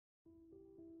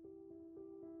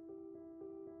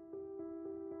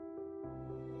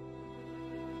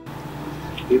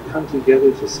We have come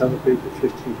together to celebrate the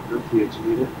 15th birthday of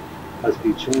Jayda. As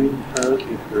we join her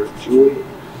in her joy,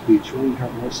 we join her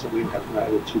also in our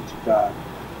gratitude to God.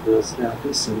 Let us now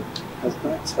listen as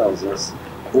God tells us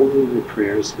only the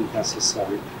prayers are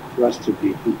necessary for us to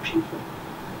be good people.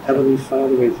 Heavenly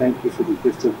Father, I thank you for the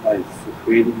gift of life, for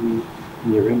creating me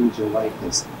in your image and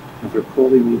likeness, and for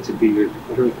calling me to be your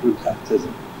daughter through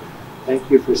baptism. Thank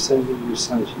you for sending your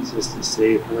Son Jesus to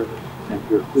save her, and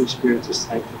your Holy Spirit to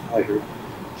sanctify her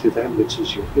to that which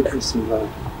is your goodness and love,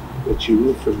 which you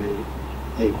will for me.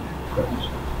 Amen.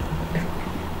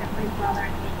 Heavenly Father, I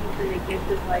thank you for the gift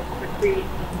of life, for creating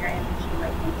me in your image and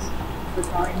likeness, for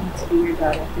calling me to be your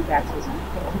daughter through baptism.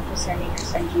 Thank you for sending your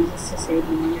Son Jesus to save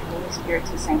me, and your Holy Spirit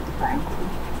to sanctify me.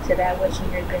 To that which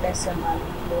in your goodness and love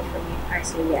you will for me, I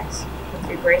say yes. With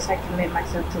your grace, I commit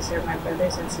myself to serve my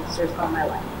brothers and sisters all my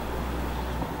life.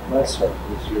 Bless her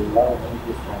with your love and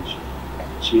your friendship.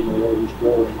 She may always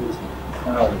grow in wisdom,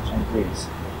 knowledge, and grace.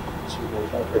 She will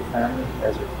love her family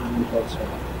as her family loves her.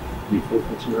 Be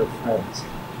faithful to her friends.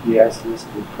 We ask this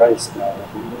through Christ our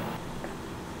Lord.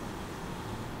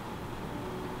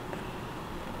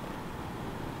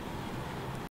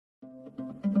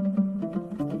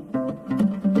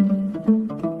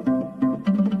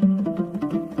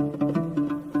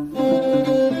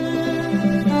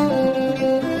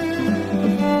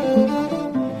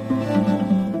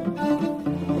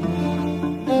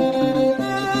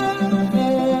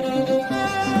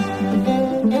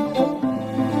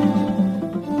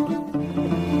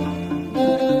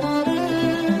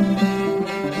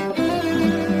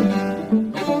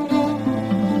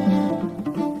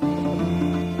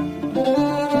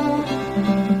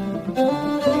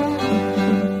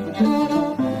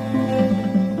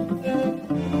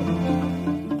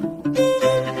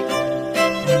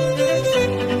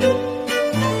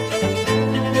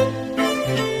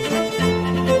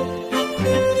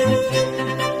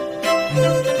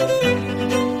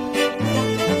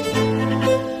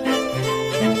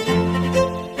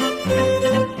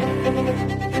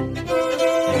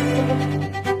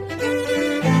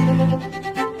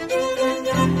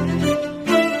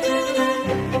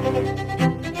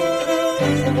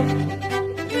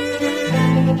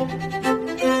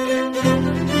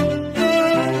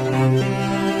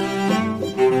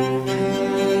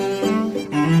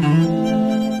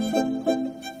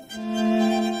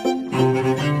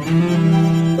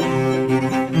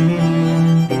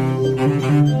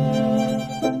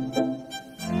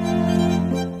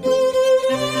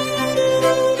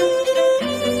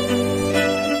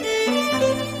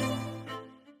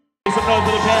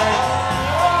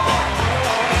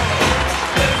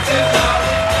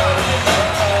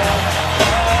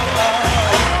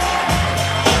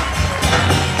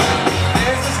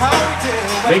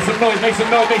 Make some noise, make some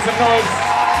noise, make some noise.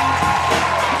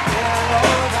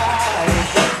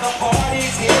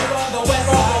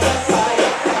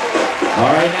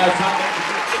 All right, now time.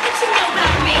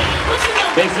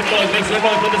 Make some noise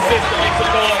for the sister, make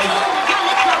some noise.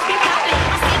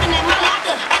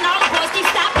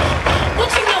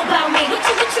 What you know about me?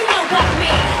 What you know about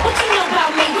me? What you know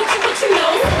about me? What you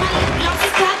know? My lip gloss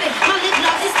is popping, my lip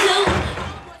gloss is too.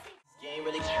 You ain't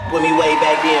really with me way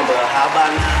back then, but how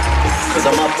about now? Cause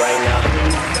I'm up right now.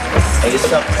 Hey, it's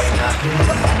up right now.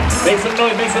 Make some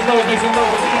noise, make some noise, make some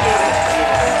noise.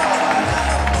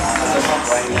 Cause I'm up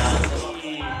right now.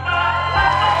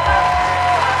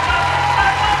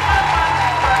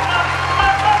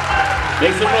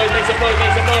 Make some noise, make some noise,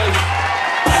 make some noise.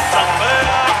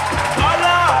 Chambea,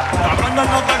 mala, la banda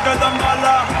no te queda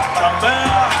mala.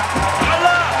 Chambea,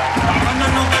 mala, la banda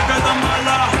no te queda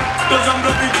mala. Cause I'm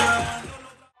the DJ.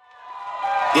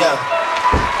 Yeah.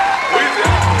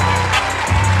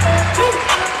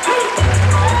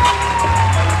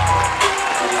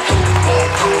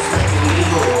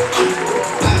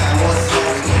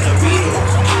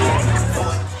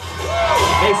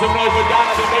 Make some noise for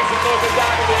Donovan, make some noise for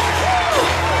Donovan.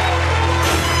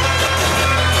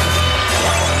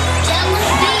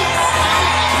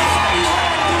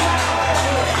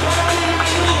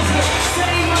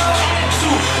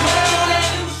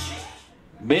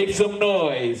 Make some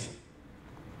noise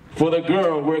for the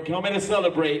girl we're coming to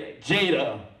celebrate,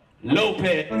 Jayda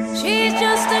Lopez. She's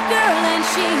just a girl and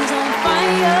she's on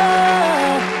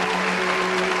fire,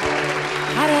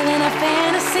 hotter than a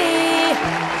fantasy,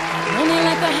 running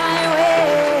like a highway.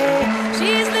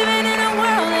 She's living in a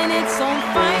world and it's on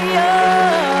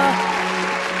fire,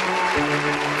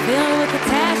 filled with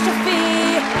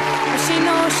catastrophe, but she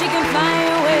knows she can fly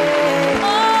away.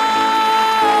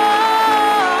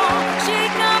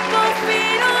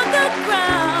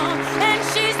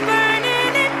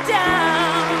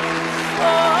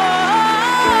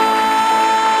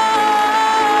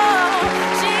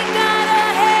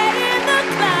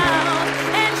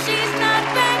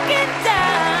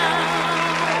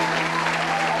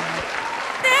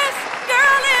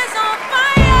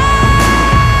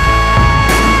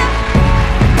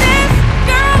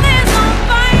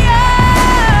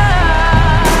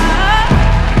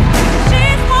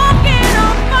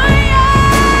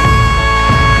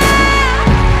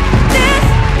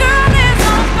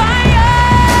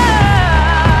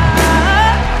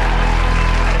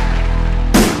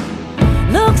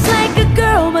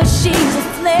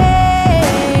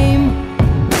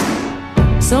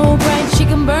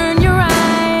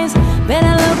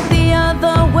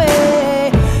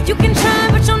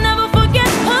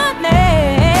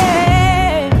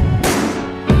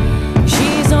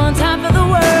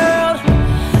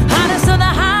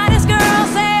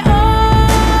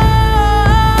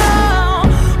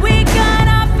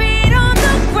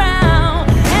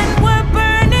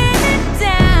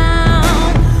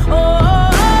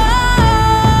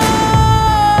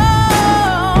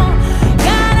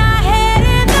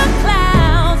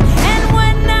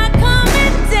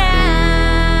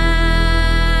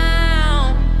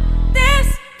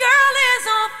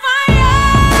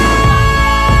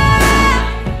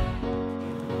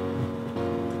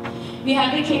 You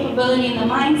have the capability and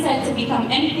the mindset to become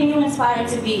anything you aspire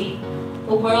to be.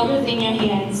 The world is in your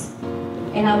hands,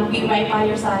 and I will be right by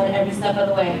your side every step of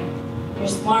the way. You're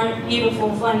smart,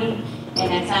 beautiful, funny,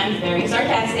 and at times very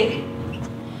sarcastic,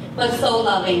 but so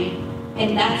loving,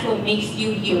 and that's what makes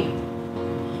you you.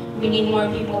 We need more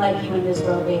people like you in this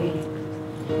world, baby.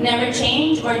 Never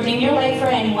change or dim your light for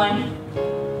anyone.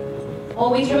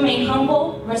 Always remain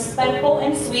humble, respectful,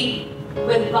 and sweet.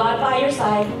 With God by your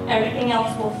side, everything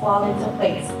else will fall into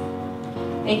place.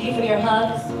 Thank you for your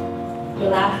hugs,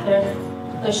 your laughter,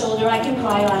 the shoulder I can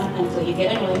cry on until you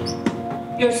get annoyed,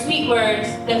 your sweet words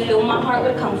that fill my heart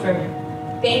with comfort.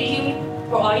 Thank you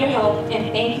for all your help,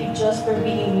 and thank you just for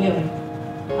being you.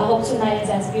 I hope tonight is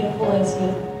as beautiful as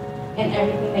you and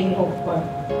everything that you hope for.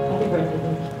 Happy birthday,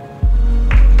 baby.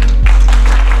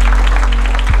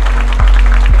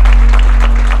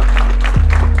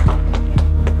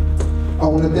 I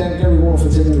want to thank everyone for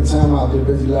taking the time out of their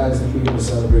busy lives and being to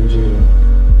celebrate Jayda.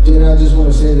 Jayda, I just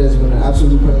want to say that it's been an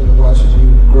absolute pleasure watching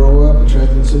you grow up and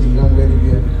transform into the young lady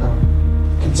you have become.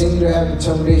 Continue to have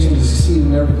determination to succeed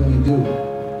in everything you do.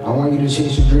 I want you to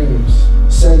chase your dreams,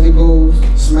 set your goals,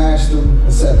 smash them,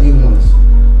 and set new ones.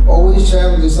 Always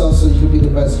challenge yourself so you can be the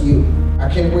best you. I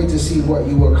can't wait to see what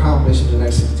you will accomplish in the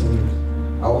next 16 years.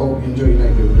 I hope you enjoy your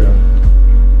night, baby girl.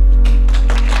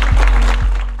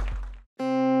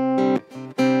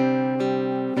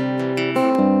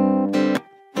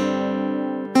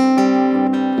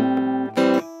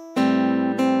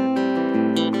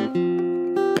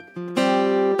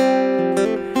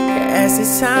 As the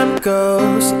time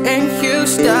goes and you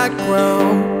start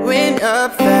growing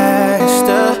up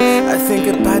faster, I think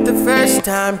about the first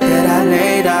time that I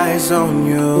laid eyes on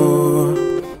you.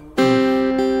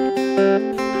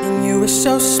 And you were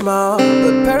so small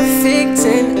but perfect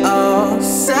in all,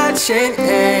 such an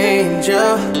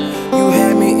angel. You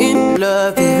had me in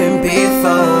love even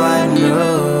before I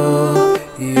knew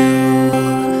you.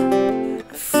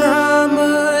 From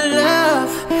a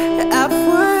love I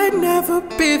would never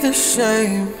be the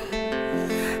same.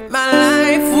 My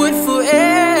life would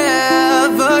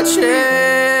forever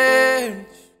change.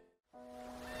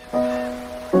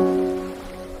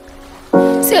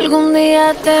 Si algún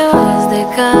día te vas de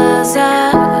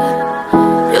casa,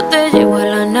 yo te llevo a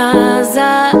la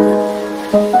NASA.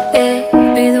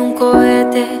 Pido un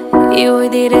cohete y voy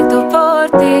directo por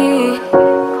ti.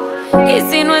 Y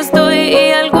si no estoy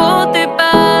y algo te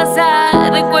pasa,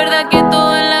 recuerda que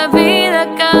todo en la vida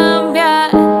cambia.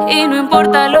 Y no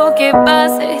importa lo que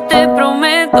pase, te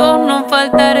prometo no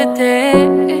faltarte.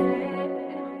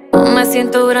 Me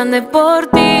siento grande por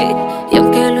ti, y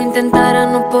aunque lo intentara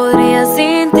no podría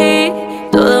sin ti.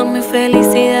 Toda mi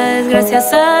felicidad es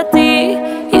gracias a ti,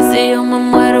 y si yo me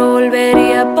muero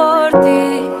volvería por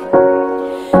ti.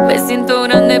 Me siento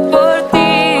grande por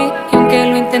ti, y aunque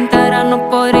lo intentara no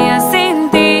podría sin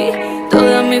ti.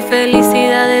 Toda mi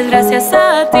felicidad es gracias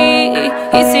a ti,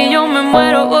 y si yo me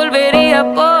muero volvería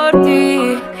por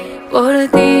ti, por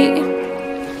ti.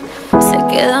 Se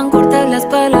quedan cortas las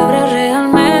palabras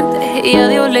realmente, y a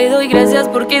Dios le doy gracias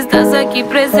porque estás aquí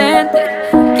presente.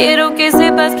 Quiero que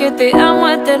sepas que te amo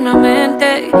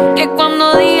eternamente, que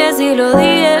cuando dije sí lo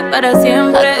dije para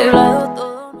siempre. A tu lado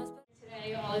todo.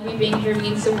 Today, all of you being here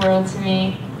means the world to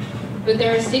me. But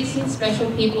there are 16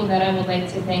 special people that I would like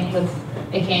to thank with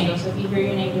a candle. So if you hear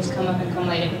your name, just come up and come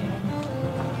light it.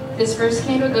 This first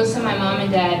candle goes to my mom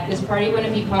and dad. This party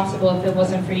wouldn't be possible if it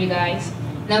wasn't for you guys.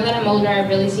 Now that I'm older, I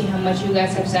really see how much you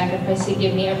guys have sacrificed to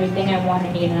give me everything I want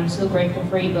and need, and I'm so grateful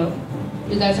for you both.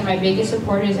 You guys are my biggest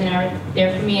supporters and are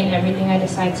there for me in everything I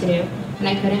decide to do. And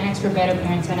I couldn't ask for better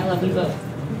parents, and I love you both.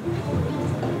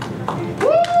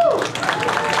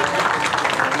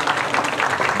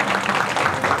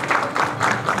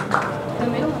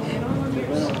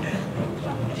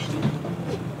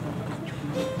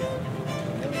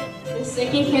 The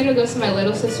second candle goes to my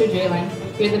little sister, Jayda.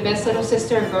 You're the best little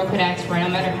sister a girl could ask for, no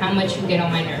matter how much you get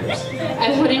on my nerves.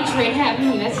 I wouldn't trade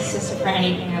having you as a sister for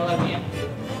anything. I love you.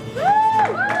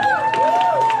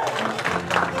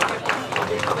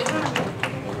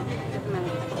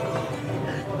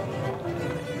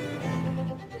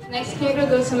 Next candle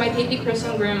goes to my Titi Chris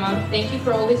and Grandma. Thank you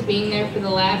for always being there for the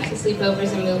laughs, the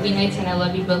sleepovers, and movie nights, and I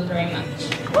love you both very much.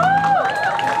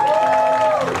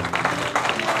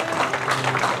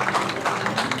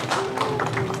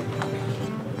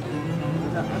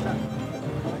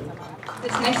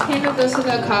 This next candle goes to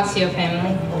the Ocasio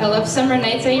family. I love summer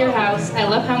nights at your house. I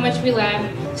love how much we laugh.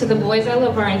 To the boys, I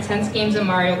love our intense games of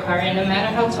Mario Kart, and no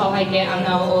matter how tall I get,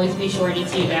 I will always be shorty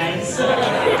to you guys.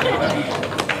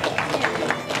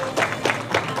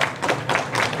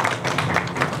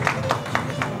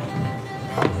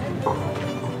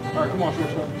 right, come on,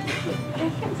 short.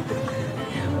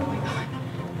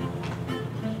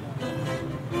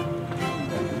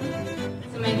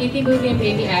 My Titi Boogie and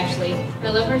baby Ashley.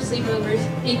 I love our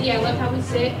sleepovers. Titi, I love how we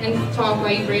sit and talk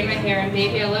while you braid my hair. And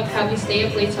baby, I love how we stay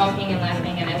up late talking and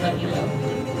laughing, and I love you both.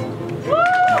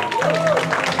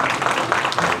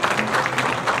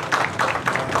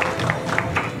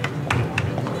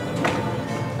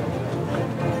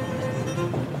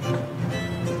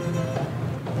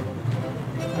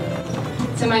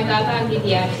 To my Tata and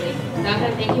Titi Ashley.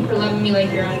 Tata, thank you for loving me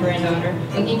like your own granddaughter.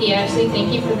 And Titi Ashley,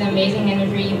 thank you for the amazing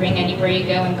energy you bring anywhere you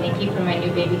go. And thank you for my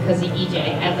new baby cousin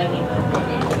EJ. I love you.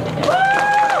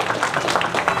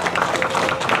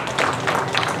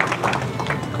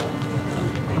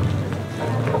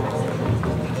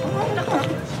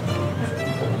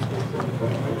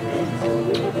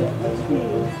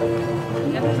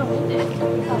 You have to hold it.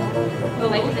 The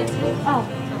light is it.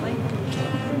 Oh.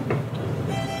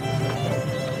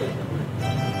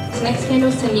 Next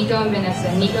candles to Nico and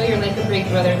Vanessa. Nico, you're like a big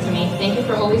brother to me. Thank you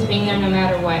for always being there no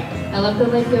matter what. I love the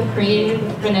life you have created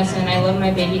with Vanessa, and I love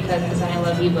my baby cousins, and I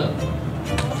love you both.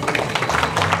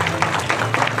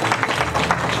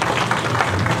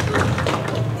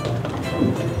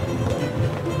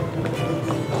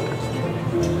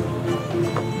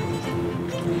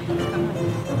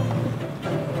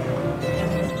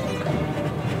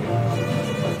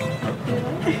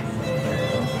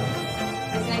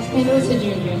 Candles to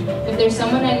Junior. If there's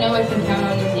someone I know I can count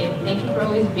on, is you. Thank you for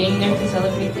always being there to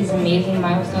celebrate these amazing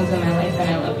milestones in my life, and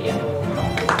I love you.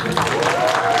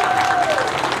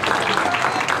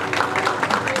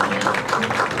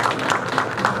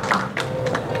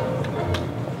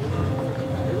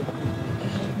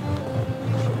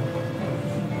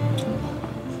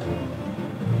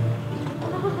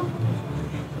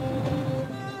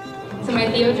 To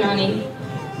my Theo Johnny.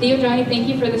 Theo Johnny, thank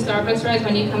you for the Starbucks rides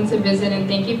when you come to visit, and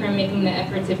thank you for making the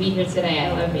effort to be here today.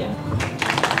 I love you.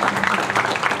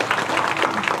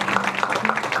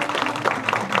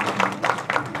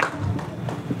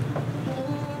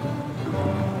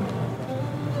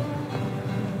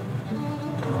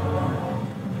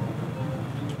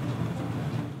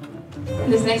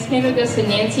 This next candle goes to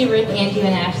Nancy, Rick, Angie,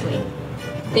 and Ashley.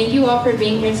 Thank you all for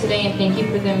being here today, and thank you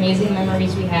for the amazing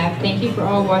memories we have. Thank you for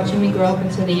all watching me grow up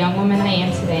into the young woman I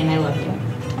am today, and I love you.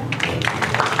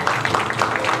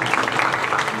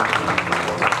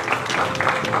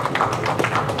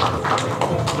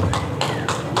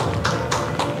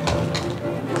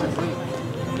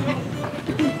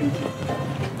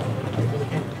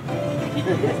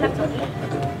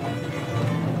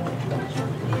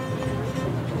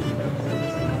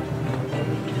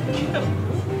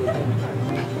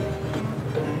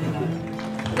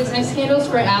 This next candle is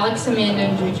for Alex, Amanda,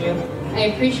 and Juju.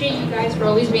 I appreciate you guys for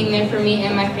always being there for me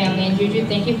and my family. And Juju,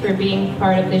 thank you for being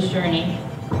part of this journey.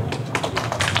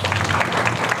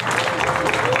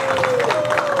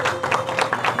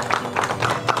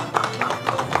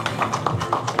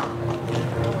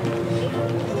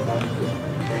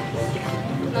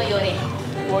 No llore.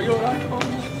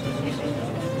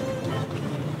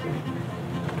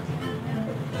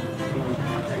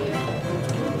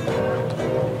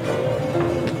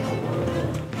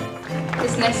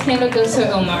 This next candle goes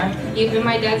to Omar. You've been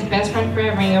my dad's best friend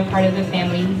forever, and you're part of the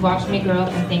family. You've watched me grow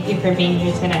up, and thank you for being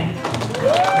here today.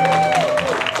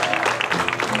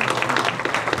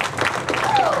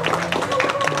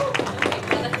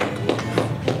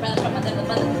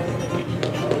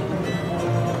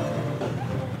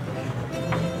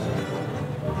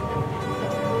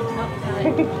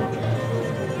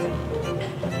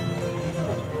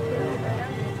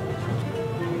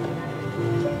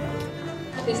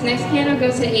 This next candle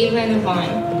goes to Ava and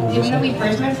Yvonne. Even though we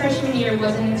first met freshman year, it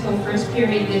wasn't until first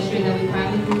period this year that we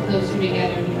finally grew closer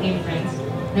together and became friends.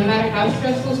 No matter how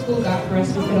stressful school got for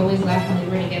us, we could always laugh when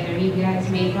we were together. You guys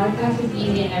made hard classes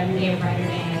easy and every day a brighter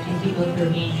day, and I thank you both for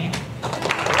being here.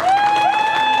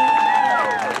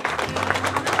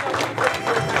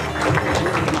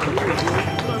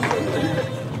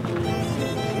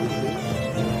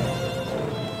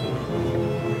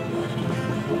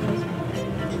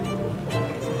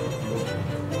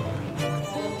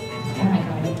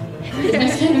 This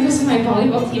next candle goes to my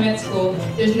volleyball team at school.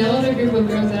 There's no other group of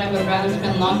girls that I would rather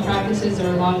spend long practices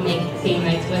or long game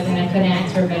nights with, and I couldn't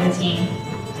ask for a better team.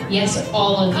 Yes,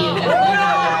 all of you.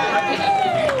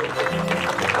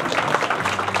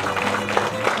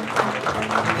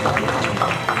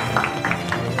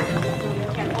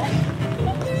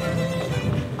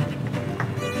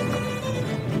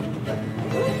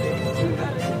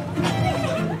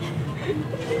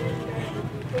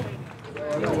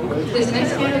 This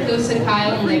next candle goes to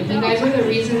Kyle and Liv. You guys are are the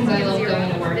reasons I love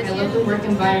going to work. I love the work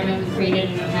environment we created,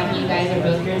 and I'm happy you guys are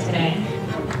both here today.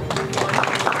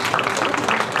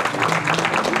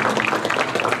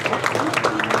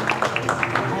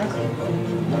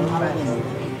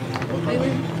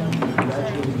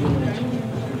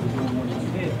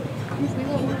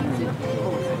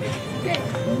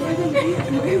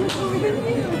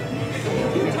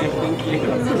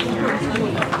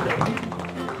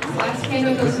 Last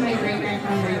candle goes to my great-grandpa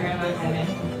and great-grandma in heaven.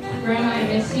 Grandma, I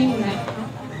miss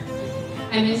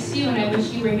you and I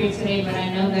wish you were here today, but I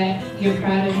know that you're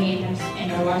proud of me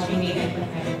and you're watching me get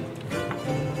prepared.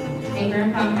 And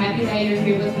Grandpa, I'm happy that you're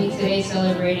here with me today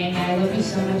celebrating. I love you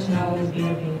so much and I'll always be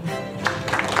your baby.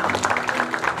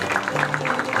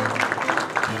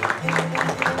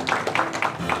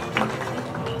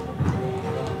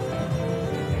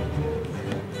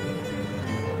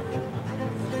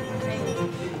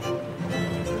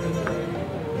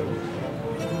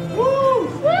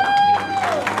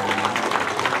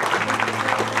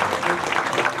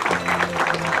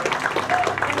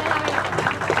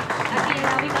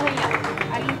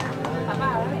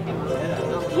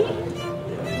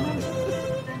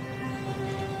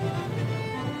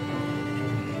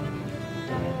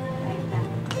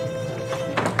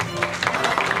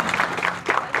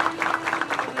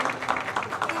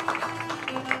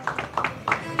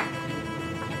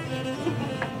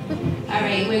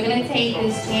 Alright, we're gonna take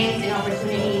this chance and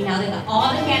opportunity now that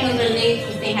all the candles are lit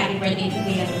to say happy birthday to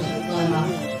Jayda when she's blowing off.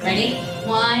 Ready?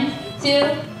 1,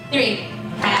 2, 3.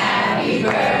 Happy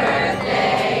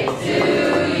birthday to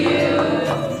you.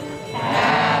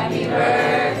 Happy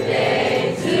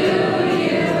birthday to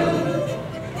you.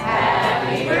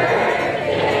 Happy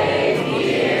birthday,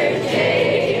 dear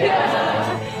Jayda.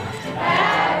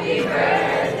 Happy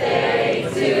birthday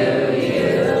to you.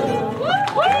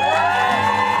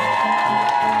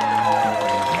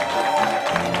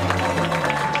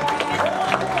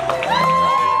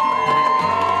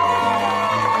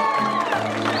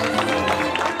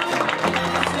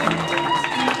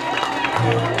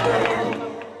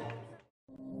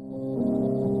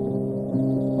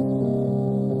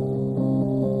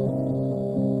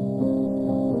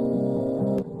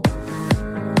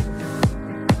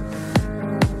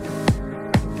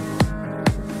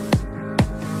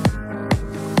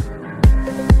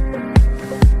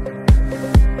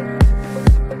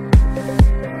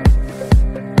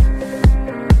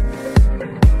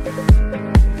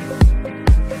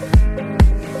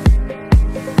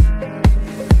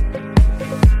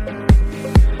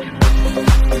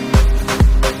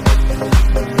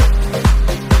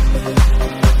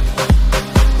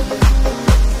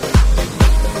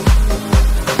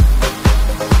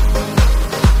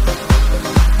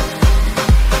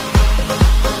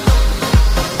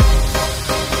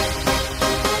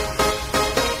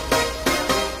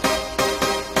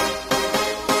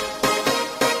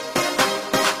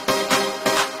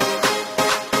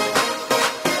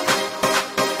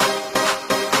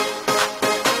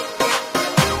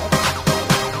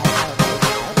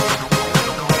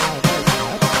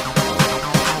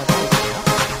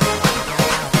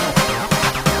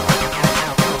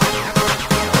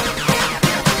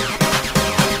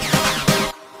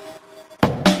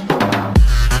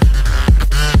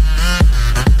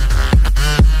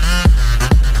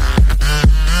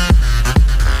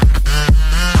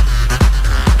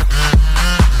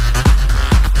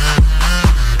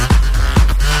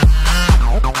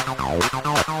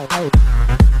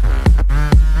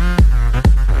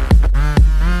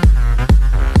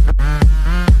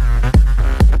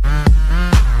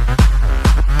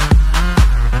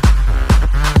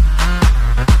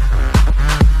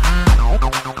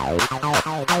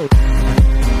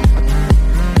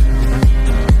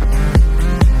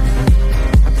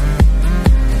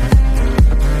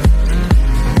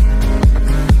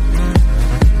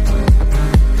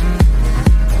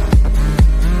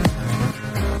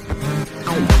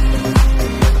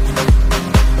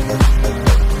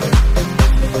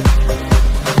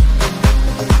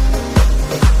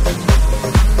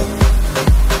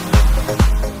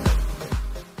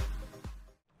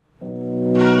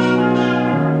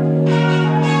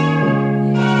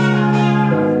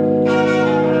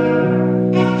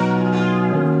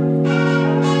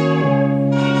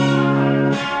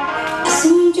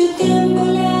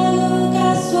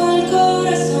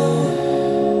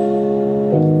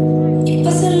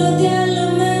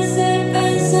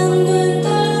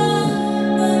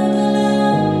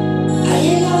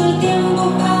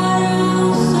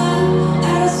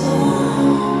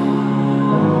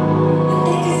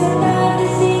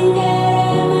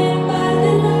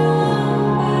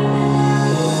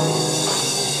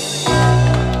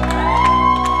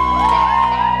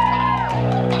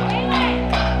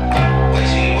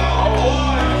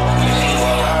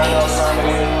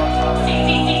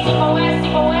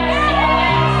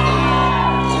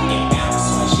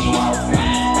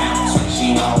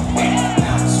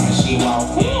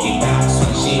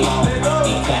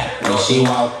 she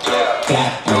walk,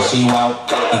 clap when she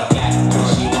walk, and clap when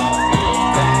she walk,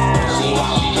 clap when she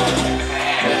walk.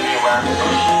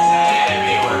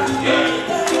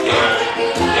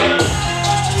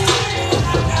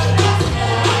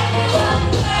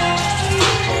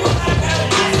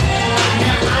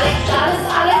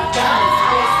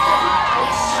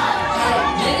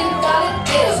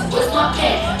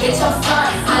 Get your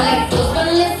sign. I like those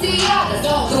Balenciagas,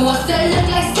 the ones that look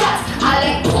like stars. I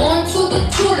like going to the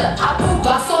jeweler. I put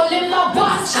rocks all in my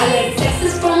watch. I like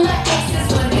texts from my exes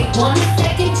when they want a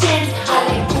second chance. I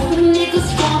like proving niggas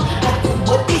wrong. I do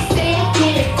what they say I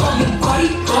can't. They call me Cardi,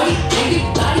 Cardi,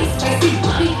 everybody spicy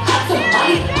money. Hot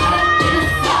tamale, hot up in the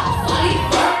slot. Molly,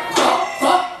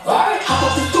 hop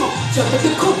up the stoop, jump at the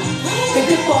coop. Big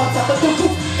dip on top of the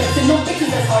roof. Flexing no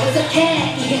bitches as hard as I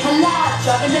can. Eating halal,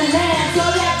 driving the land. So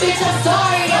that bitch, I'm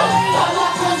sorry, yo. All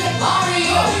my friends like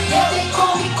Mario. Yeah, they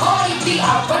call me Cardi B.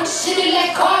 I run shit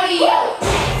like cardio.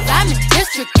 I'm a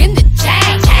district in the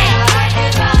chain.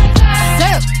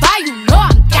 Certified, you know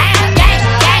I'm gang, gang,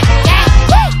 gang,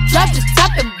 gang. Drop the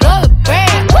top and blow the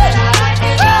brand.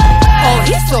 Oh,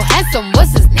 he's so handsome,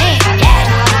 what's his name?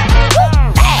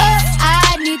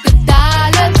 I need the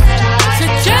dollars.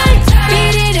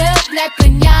 Beat it up like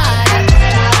piñata.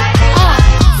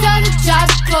 Tell the job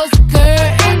to close the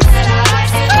curtains.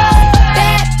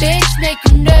 Bad bitch make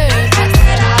you nervous.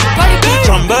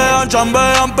 Chambean,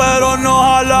 chambean, pero no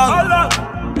jalan.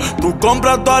 Tú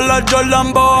compras todas las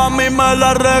Jordan, a mí me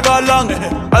las regalan.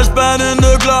 I spend in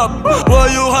the club,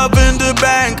 what you have in the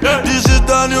bank. This is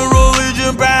the new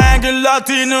religion bank, el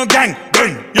Latino gang.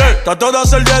 Yeah, trato de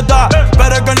hacer dieta,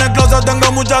 pero es que en el closet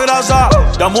tengo mucha grasa.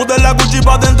 Ya mudé la Gucci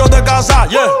pa' dentro de casa,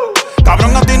 yeah.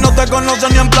 Cabrón, a ti no te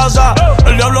conocen ni en plaza.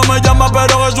 El diablo me llama,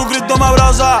 pero Jesucristo me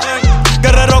abraza.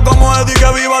 Guerrero como Eddie,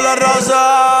 que viva la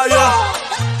raza, yeah.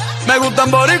 Me gustan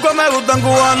boricua, me gustan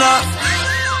cubana.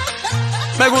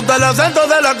 Me gusta el acento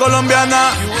de la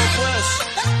colombiana.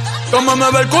 Como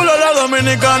me ve el culo la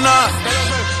dominicana.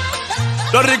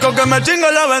 Lo rico que me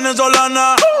chinga la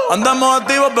venezolana. Andamos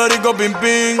activos, perico, pim,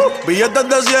 pim. Billetes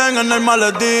de 100 en el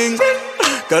maletín.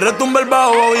 Que retumbe el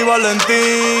bajo y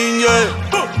Valentín, yeah.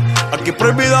 Aquí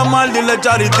prohibido amar, dile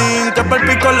charitín. Que per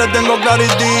pico le tengo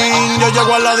claritín. Yo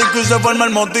llego a la disco y se forma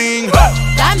el motín.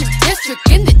 Diamond District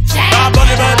in the chain.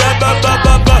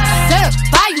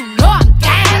 Certified, you know I'm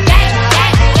gang, gang,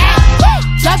 gang, gang.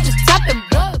 Drop the top and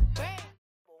blow the brand.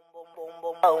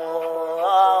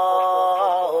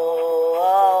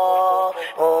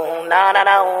 Na na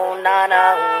na na na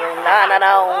na na na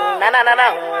na na na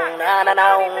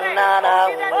na na na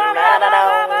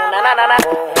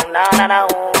na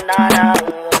na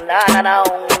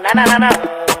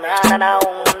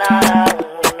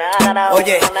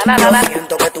Oye, yo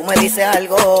siento que tú me dices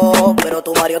algo, pero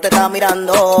tu marido te está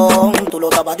mirando, tú lo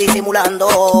estabas disimulando.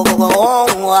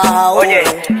 Oye,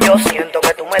 yo siento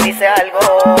que tú me dices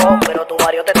algo, pero tu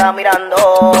marido te está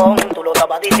mirando, tú lo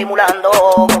estabas disimulando.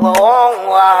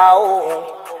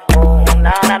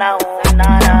 Na na na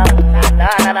na na na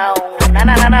na na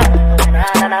na na na na.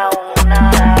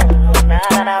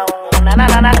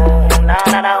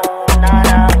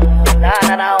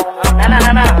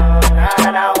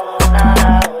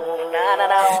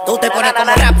 Tú te pones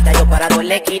como rápida, yo parado en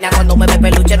la esquina. Cuando me ve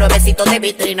peluche, nuevecito de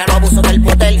vitrina. No abuso del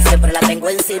poder, siempre la tengo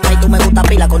encima. Y tú me gusta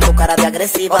pila con tu cara de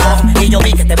agresiva. Y yo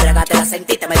vi que te bregaste, la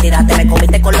sentiste, me tiraste, me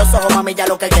comiste con los ojos, mami, ya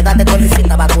lo que quedaste. Tú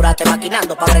necesitas curarte,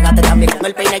 maquinando pa' bregarte también con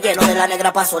el peine lleno de la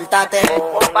negra pa' soltarte.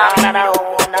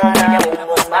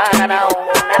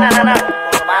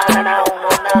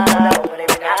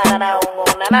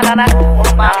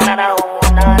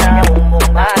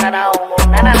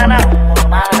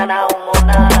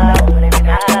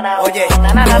 Oye,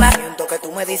 yo siento que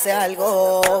tú me dices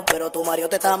algo, pero tu marido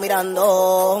te está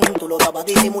mirando, tú lo estabas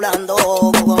disimulando.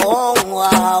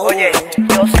 Oye,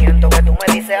 yo siento que tú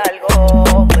me dices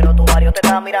algo, pero tu marido te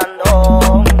está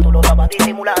mirando, tú lo estabas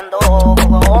disimulando.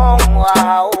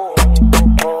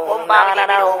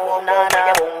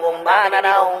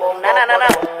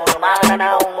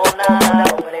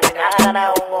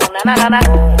 Na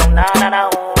na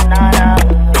na